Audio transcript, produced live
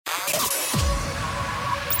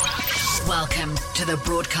Welcome to the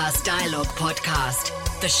Broadcast Dialogue Podcast,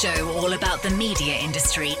 the show all about the media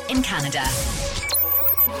industry in Canada.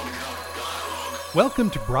 Welcome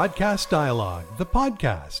to Broadcast Dialogue, the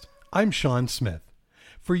podcast. I'm Sean Smith.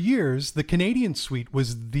 For years, the Canadian Suite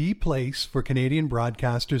was the place for Canadian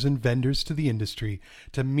broadcasters and vendors to the industry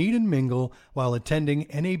to meet and mingle while attending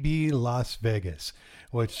NAB Las Vegas,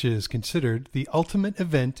 which is considered the ultimate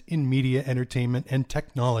event in media, entertainment, and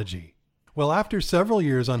technology. Well, after several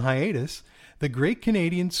years on hiatus, the Great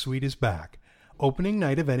Canadian Suite is back. Opening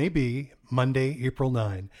night of NAB, Monday, April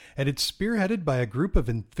 9, and it's spearheaded by a group of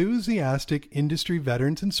enthusiastic industry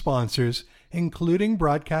veterans and sponsors, including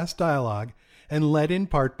Broadcast Dialogue, and led in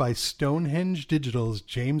part by Stonehenge Digital's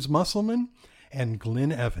James Musselman and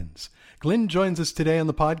Glyn Evans. Glyn joins us today on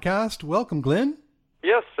the podcast. Welcome, Glyn.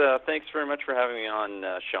 Yes, thanks very much for having me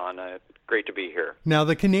on, Sean. Great to be here. Now,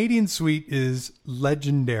 the Canadian Suite is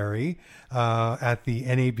legendary at the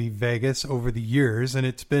NAB Vegas over the years, and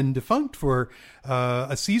it's been defunct for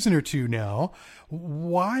a season or two now.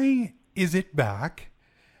 Why is it back,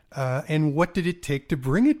 and what did it take to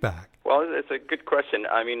bring it back? Well, it's a good question.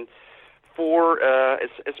 I mean,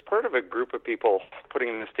 as part of a group of people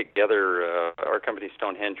putting this together, our company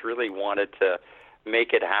Stonehenge really wanted to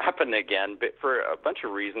make it happen again, but for a bunch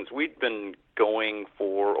of reasons. We'd been going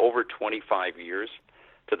for over 25 years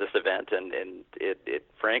to this event, and it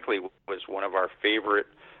frankly was one of our favorite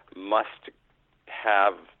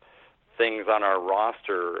must-have things on our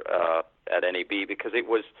roster at NAB, because it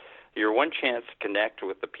was your one chance to connect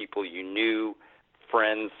with the people you knew,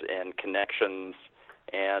 friends and connections,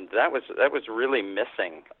 and that was really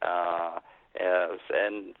missing.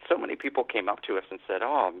 And so many people came up to us and said,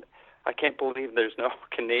 "Oh, I can't believe there's no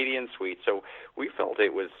Canadian Suite." So we felt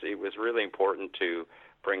it was really important to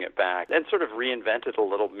bring it back and sort of reinvent it a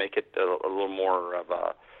little, make it a little more of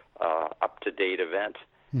a up-to-date event.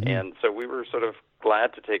 Mm-hmm. And so we were sort of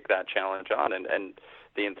glad to take that challenge on, and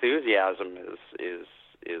the enthusiasm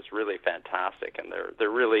is really fantastic, and there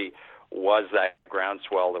really was that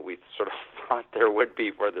groundswell that we sort of thought there would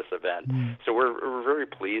be for this event. Mm. So we're very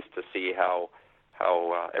pleased to see how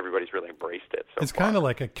everybody's really embraced it. It's kind of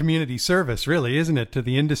like a community service, really, isn't it, to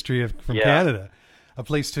the industry from Canada? A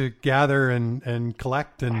place to gather and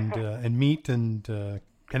collect and meet and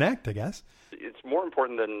connect, I guess. It's more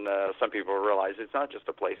important than some people realize. It's not just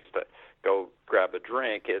a place to go grab a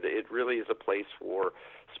drink. It really is a place for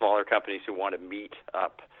smaller companies who want to meet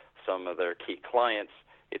up some of their key clients.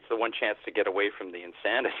 It's the one chance to get away from the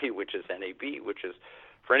insanity, which is NAB, which is,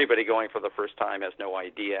 for anybody going for the first time, has no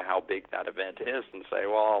idea how big that event is, and say,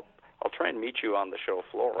 well, I'll try and meet you on the show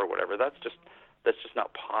floor or whatever. That's just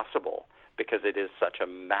not possible, because it is such a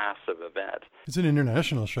massive event. It's an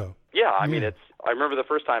international show. Yeah, I mean, I remember the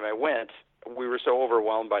first time I went, we were so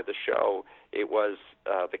overwhelmed by the show. It was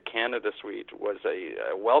the Canada Suite was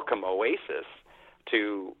a welcome oasis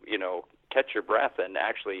to, catch your breath and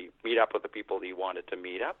actually meet up with the people that you wanted to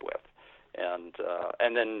meet up with.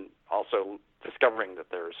 And then also discovering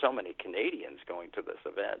that there are so many Canadians going to this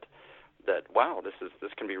event that, wow, this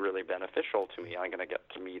can be really beneficial to me. I'm going to get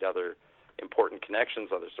to meet other important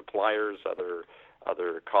connections, other suppliers, other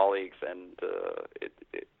colleagues, and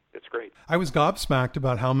it's great. I was gobsmacked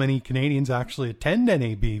about how many Canadians actually attend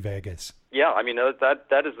NAB Vegas. Yeah, I mean,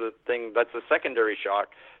 that is the thing. That's the secondary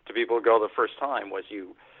shock to people who go the first time, was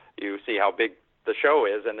you see how big the show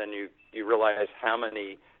is, and then you realize how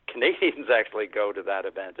many Canadians actually go to that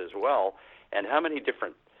event as well, and how many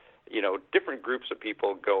different groups of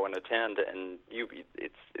people go and attend, and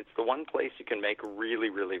it's the one place you can make really,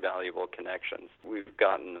 really valuable connections. We've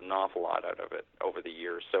gotten an awful lot out of it over the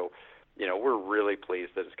years, so we're really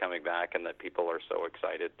pleased that it's coming back and that people are so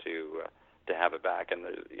excited to have it back, and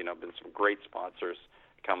there's been some great sponsors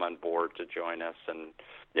come on board to join us, and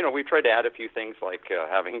we tried to add a few things like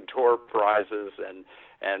having door prizes,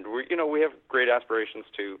 and we have great aspirations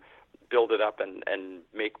to build it up and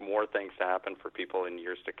make more things to happen for people in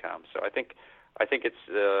years to come. So I think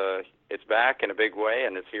it's back in a big way,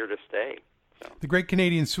 and it's here to stay. So. The Great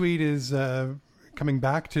Canadian Suite is coming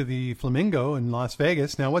back to the Flamingo in Las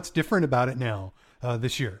Vegas. Now, what's different about it now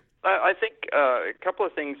this year? I think a couple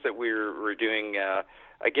of things that we're doing.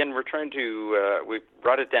 Again, we're trying to we've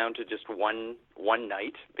brought it down to just one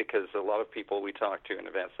night, because a lot of people we talk to in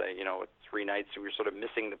events say, 3 nights, we're sort of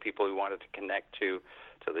missing the people we wanted to connect to.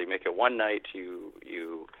 So they make it one night.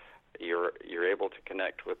 You're able to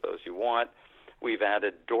connect with those you want. We've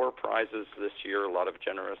added door prizes this year. A lot of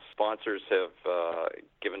generous sponsors have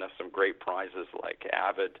given us some great prizes, like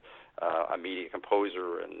Avid, a media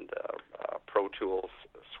composer, and Pro Tools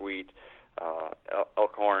Suite,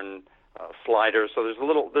 Elkhorn sliders. So there's a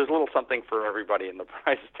little something for everybody in the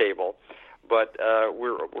prize table. But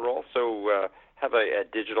we're also have a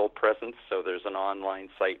digital presence. So there's an online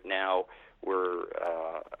site now where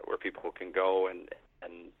people can go and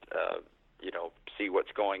see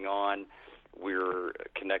what's going on. We're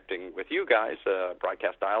connecting with you guys,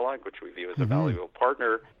 Broadcast Dialogue, which we view as a valuable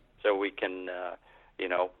partner, so we can,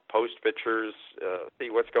 post pictures, see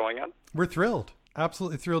what's going on. We're thrilled.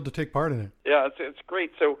 Absolutely thrilled to take part in it. Yeah, it's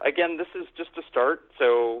great. So, again, this is just a start.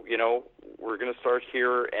 So, we're going to start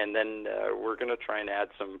here, and then we're going to try and add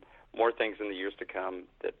some more things in the years to come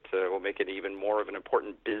that will make it even more of an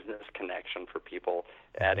important business connection for people,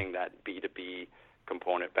 adding that B2B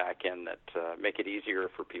component back in that make it easier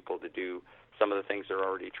for people to do some of the things they're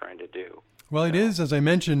already trying to do. Well, it is, as I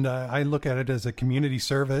mentioned, I look at it as a community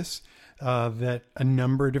service that a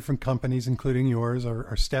number of different companies, including yours,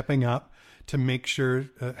 are stepping up to make sure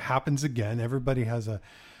it happens again. Everybody has a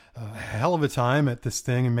hell of a time at this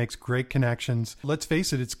thing and makes great connections. Let's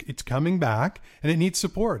face it, it's coming back and it needs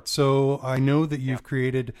support. So I know that you've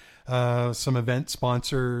created some event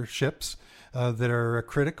sponsorships that are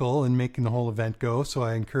critical in making the whole event go. So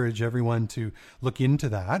I encourage everyone to look into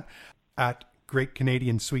that at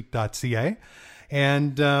greatcanadiansuite.ca.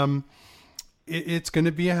 And it's going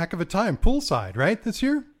to be a heck of a time. Poolside, right, this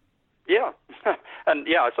year? Yeah. And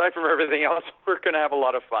aside from everything else, we're going to have a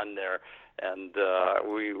lot of fun there. And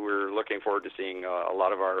we're looking forward to seeing a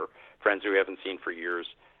lot of our friends who we haven't seen for years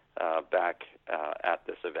back at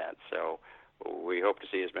this event. So we hope to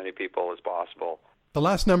see as many people as possible. The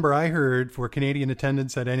last number I heard for Canadian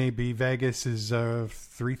attendance at NAB Vegas is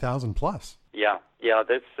 3,000 plus. Yeah.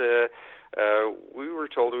 That's we were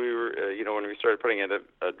told we were when we started putting an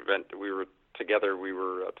event, we were together. We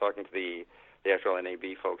were talking to the actual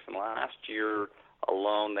NAB folks, and last year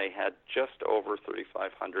alone they had just over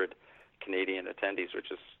 3,500 Canadian attendees,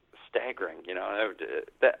 which is staggering.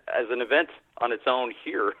 That, as an event on its own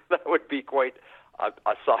here, that would be quite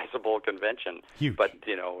a sizable convention. Huge. But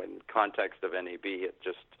in context of NAB,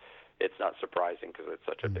 it's not surprising because it's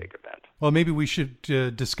such a big event. Well, maybe we should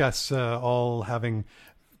discuss all having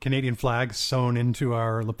Canadian flags sewn into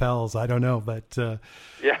our lapels. I don't know, but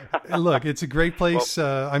look, it's a great place.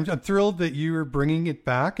 Well, I'm thrilled that you are bringing it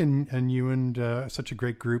back, and you and such a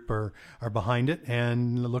great group are behind it,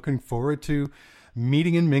 and looking forward to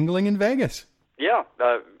meeting and mingling in Vegas. Yeah,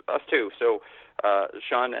 us too. So,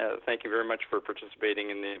 Sean, thank you very much for participating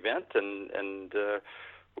in the event, and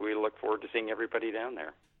we look forward to seeing everybody down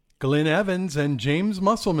there. Glyn Evans and James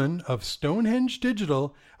Musselman of Stonehenge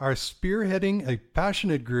Digital are spearheading a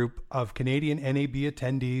passionate group of Canadian NAB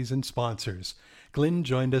attendees and sponsors. Glyn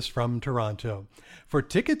joined us from Toronto. For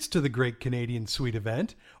tickets to the Great Canadian Suite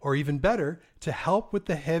event, or even better, to help with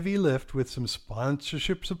the heavy lift with some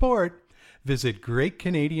sponsorship support, visit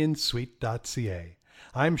greatcanadiansuite.ca.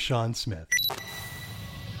 I'm Sean Smith.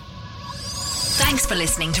 Thanks for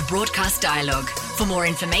listening to Broadcast Dialogue. For more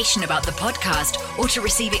information about the podcast or to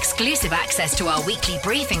receive exclusive access to our weekly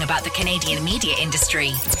briefing about the Canadian media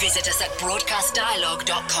industry, visit us at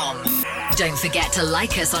broadcastdialogue.com. Don't forget to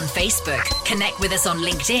like us on Facebook, connect with us on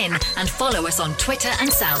LinkedIn, and follow us on Twitter and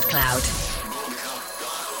SoundCloud.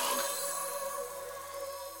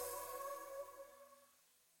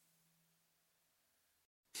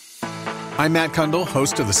 I'm Matt Kundle,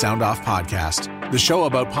 host of the Sound Off Podcast, the show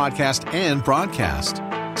about podcast and broadcast.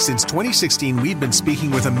 Since 2016, we've been speaking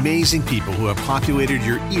with amazing people who have populated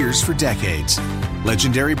your ears for decades.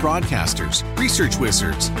 Legendary broadcasters, research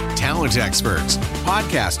wizards, talent experts,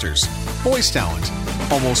 podcasters, voice talent.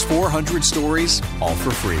 Almost 400 stories, all for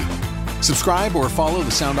free. Subscribe or follow the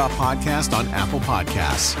Sound Off Podcast on Apple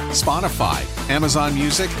Podcasts, Spotify, Amazon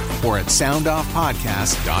Music, or at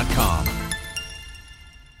soundoffpodcast.com.